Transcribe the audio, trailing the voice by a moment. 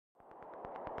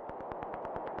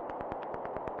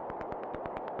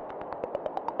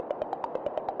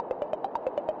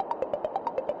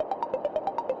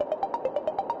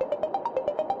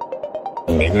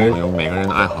每个人有每个人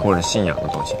的爱好或者信仰的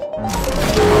东西，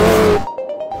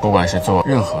不管是做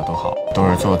任何都好，都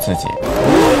是做自己，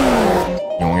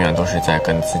永远都是在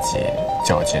跟自己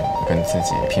较劲，跟自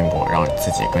己拼搏，让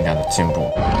自己更加的进步。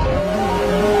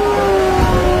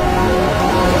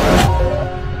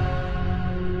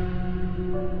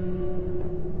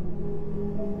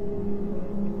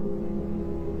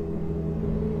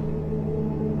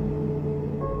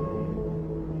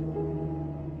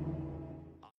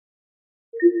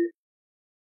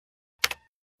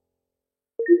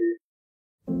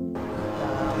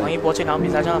王一博这场比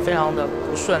赛真的非常的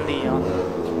不顺利啊！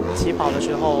起跑的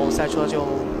时候赛车就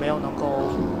没有能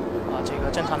够这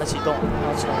个正常的启动，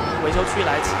要从维修区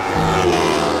来起。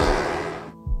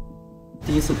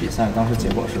第一次比赛当时结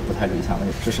果是不太理想的，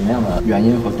是什么样的原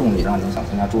因和动力让你想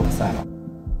参加诸葛赛吗？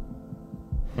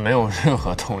没有任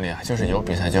何动力啊，就是有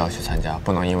比赛就要去参加，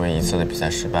不能因为一次的比赛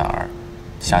失败而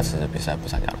下次的比赛不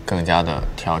参加了，更加的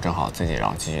调整好自己，然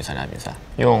后继续参加比赛，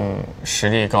用实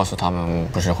力告诉他们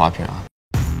不是花瓶啊。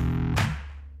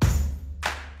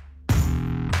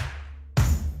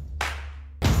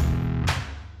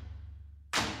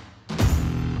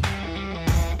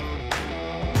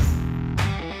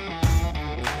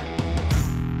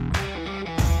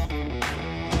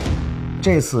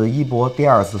这次一博第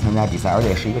2次参加比赛，而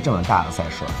且是一个这么大的赛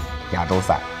事，亚洲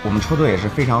赛。我们车队也是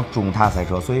非常注重他的赛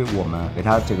车，所以我们给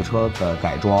他这个车的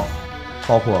改装，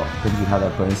包括根据他的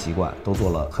个人习惯，都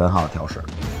做了很好的调试。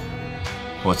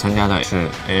我参加的是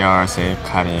ARC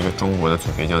开了一个中国的组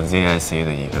别叫 ZIC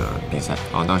的一个比赛，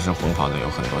然后当时混跑的有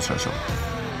很多车手。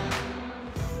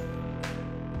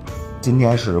今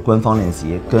天是官方练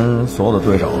习，跟所有的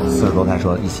对手40多台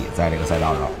车一起在这个赛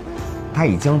道上。他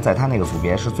已经在他那个组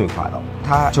别是最快的，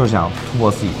他就是想突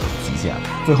破自己的极限。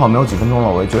最后没有几分钟了，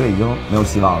我也觉得已经没有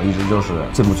希望了，一直就是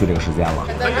进不去这个时间了。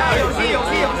有戏！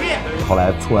后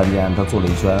来突然间他做了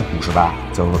一圈58，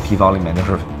就是说皮房里面就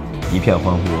是一片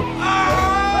欢呼。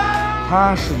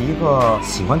他是一个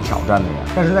喜欢挑战的人，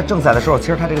但是在正赛的时候，其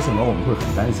实他这个性格我们会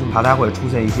很担心，怕他会出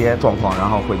现一些状况，然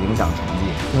后会影响成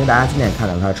绩。因为大家今天也看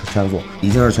到他的圈速已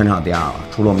经是全场第2了，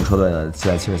除了我们车队的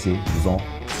777李宗，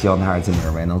希望他还是尽力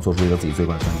而为，能做出一个自己最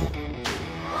快的圈速。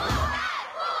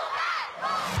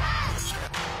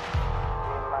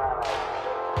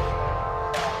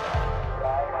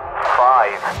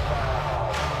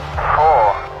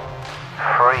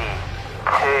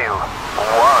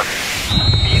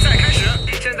比赛开始，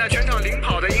现在全场领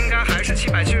跑的应该还是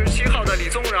777号的李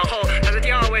宗，然后他的第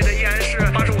2位的依然是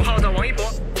85号的王一博，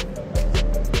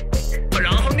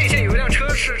然后内线有一辆车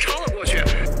是超了过去，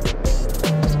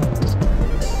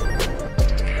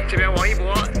这边王一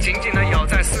博紧紧的咬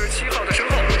在47号的身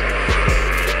后。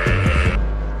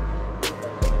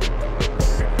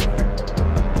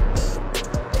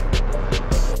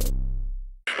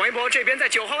王一博这边在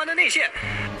9号弯的内线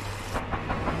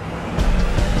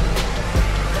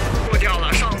过掉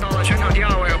了，上到了全场第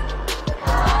2位。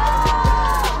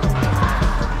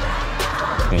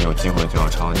有机会就要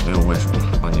超，你没有为什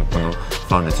么，你不能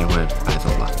放着机会白走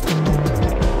吧。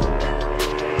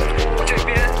这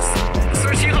边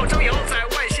47号张瑶在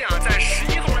外线啊，在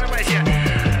11号弯的外线，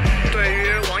对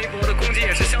于王一博的攻击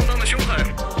也是相当的凶狠。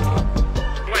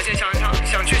外线想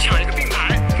去抢一个并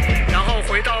排，然后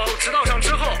回到直道上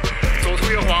之后左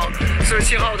突右晃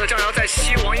，47号的张瑶在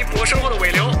吸王一博身后的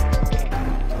尾流。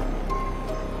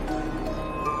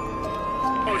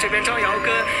这边张瑶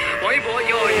跟王一博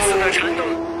又一次的缠斗，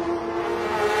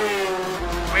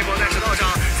王一博在直道上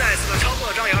再次的超过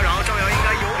了张瑶，然后张瑶应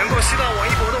该能够吸到王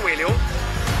一博的尾流。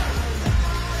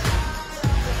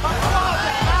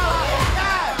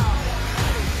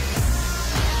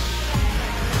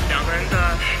两个人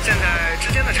的现在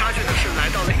之间的差距呢是来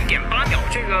到了1.8秒，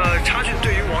这个差距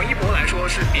对于王一博来说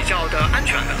是比较的安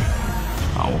全的。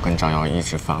我跟张瑶一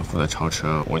直反复的超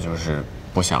车，我就是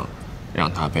不想让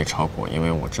他被超过，因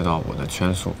为我知道我的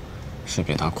圈速是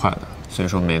比他快的，所以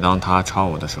说每当他超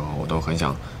我的时候，我都很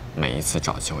想每一次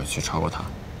找机会去超过他。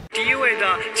第1位的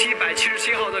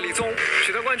777号的李宗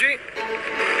取得冠军。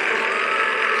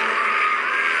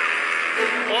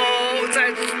在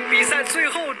比赛最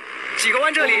后几个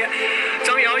弯这里，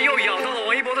张瑶又咬到了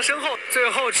王一博的身后，最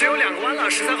后只有2个弯了。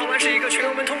13号弯是一个全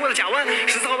油门通过的假弯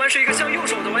，14号弯是一个向右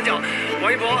手的弯角，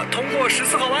王一博通过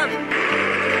14号弯。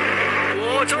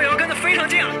张瑶跟得非常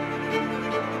近啊！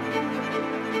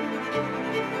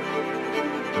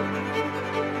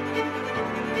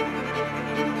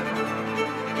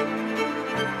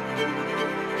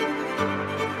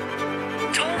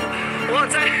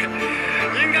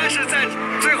应该是在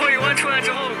最后一弯出来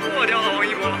之后过掉了王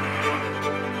一博。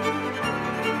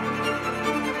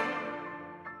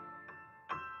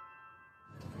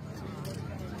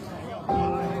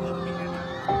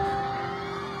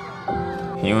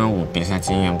因为我比赛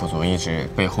经验不足，一直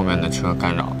被后面的车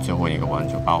干扰，最后一个弯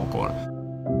就把我过了。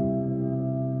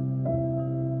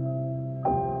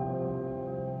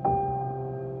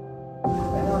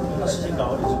时间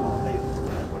高一直吗？还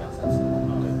有过2、3次，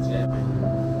对，之前没，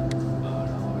然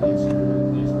后也是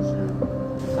那时候是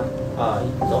3、2、1，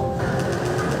走，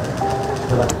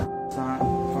对吧？3、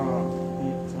2、1，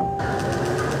走。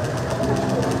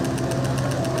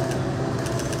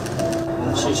我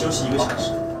们先休息1个小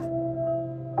时。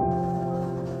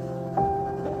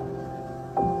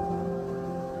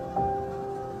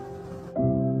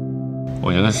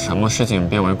我觉得什么事情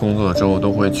变为工作之后，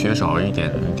都会缺少一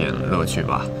点点乐趣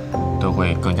吧，都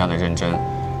会更加的认真，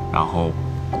然后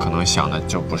可能想的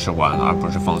就不是玩，而不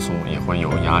是放松，也会有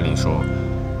压力说，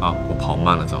啊，我跑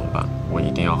慢了怎么办？我一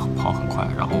定要跑很快，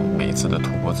然后每一次的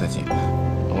突破自己。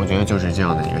我觉得就是这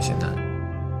样的一个心态。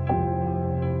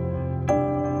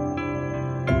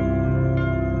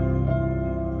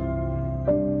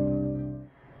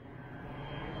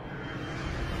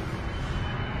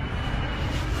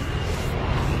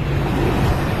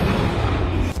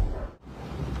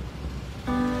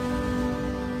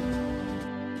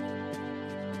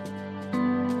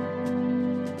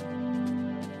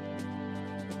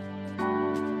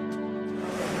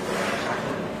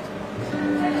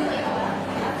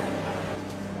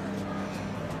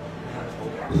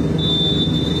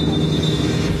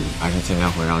还是尽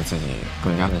量会让自己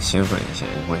更加的兴奋一些，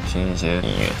我会听一些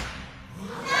音乐。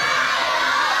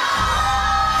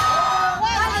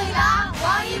万里长，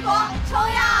王一博冲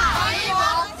呀！王一博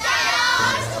加油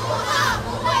！25号不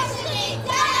愧是你，加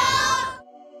油！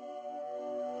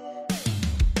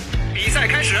比赛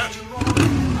开始。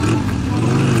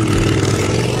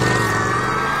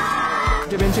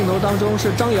这边镜头当中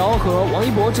是张瑶和王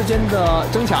一博之间的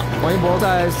争抢。王一博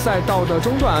在赛道的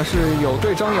中段是有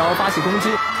对张瑶发起攻击，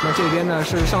那这边呢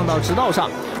是上到直道上，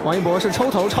王一博是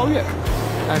抽头超越，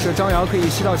但是张瑶可以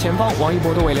吸到前方王一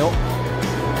博的尾流。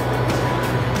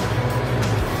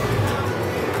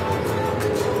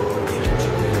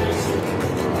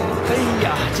哎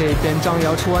呀，这边张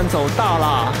瑶出弯走大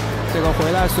了，这个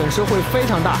回来损失会非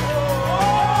常大。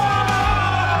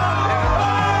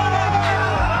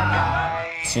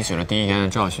吸取了第一天的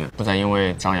教训，不再因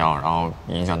为张瑶然后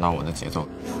影响到我的节奏。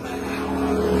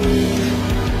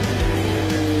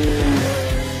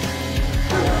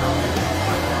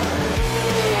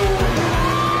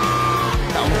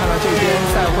那我们看到这边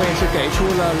赛会是给出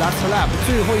了 last lap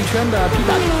最后一圈的皮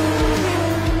蛋。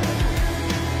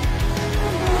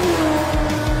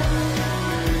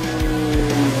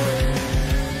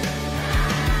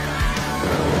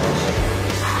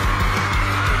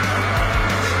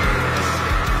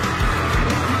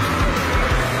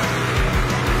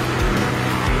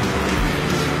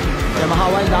雅马哈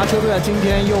万达车队今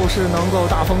天又是能够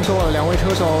大丰收了，两位车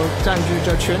手占据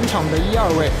着全场的1、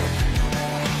2位。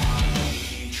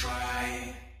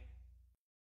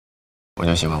我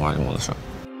就喜欢玩摩托车，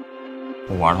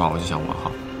我玩的话我就想玩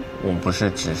好，我不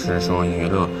是只是说娱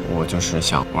乐，我就是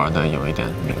想玩的有一点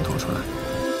名头出来。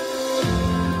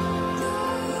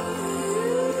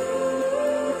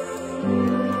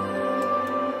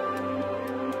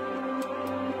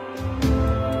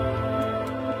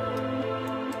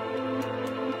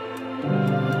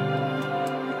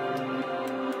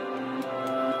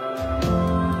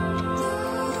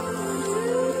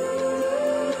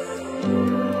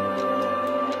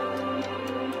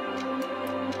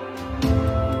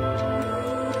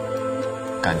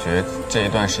感觉这一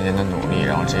段时间的努力，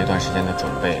然后这一段时间的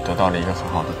准备，得到了一个很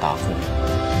好的答复。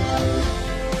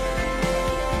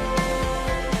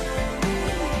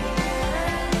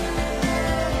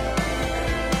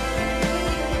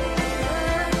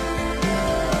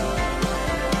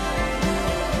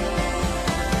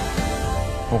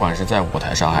不管是在舞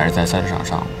台上还是在赛场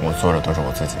上，我做的都是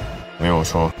我自己，没有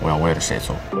说我要为了谁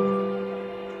做。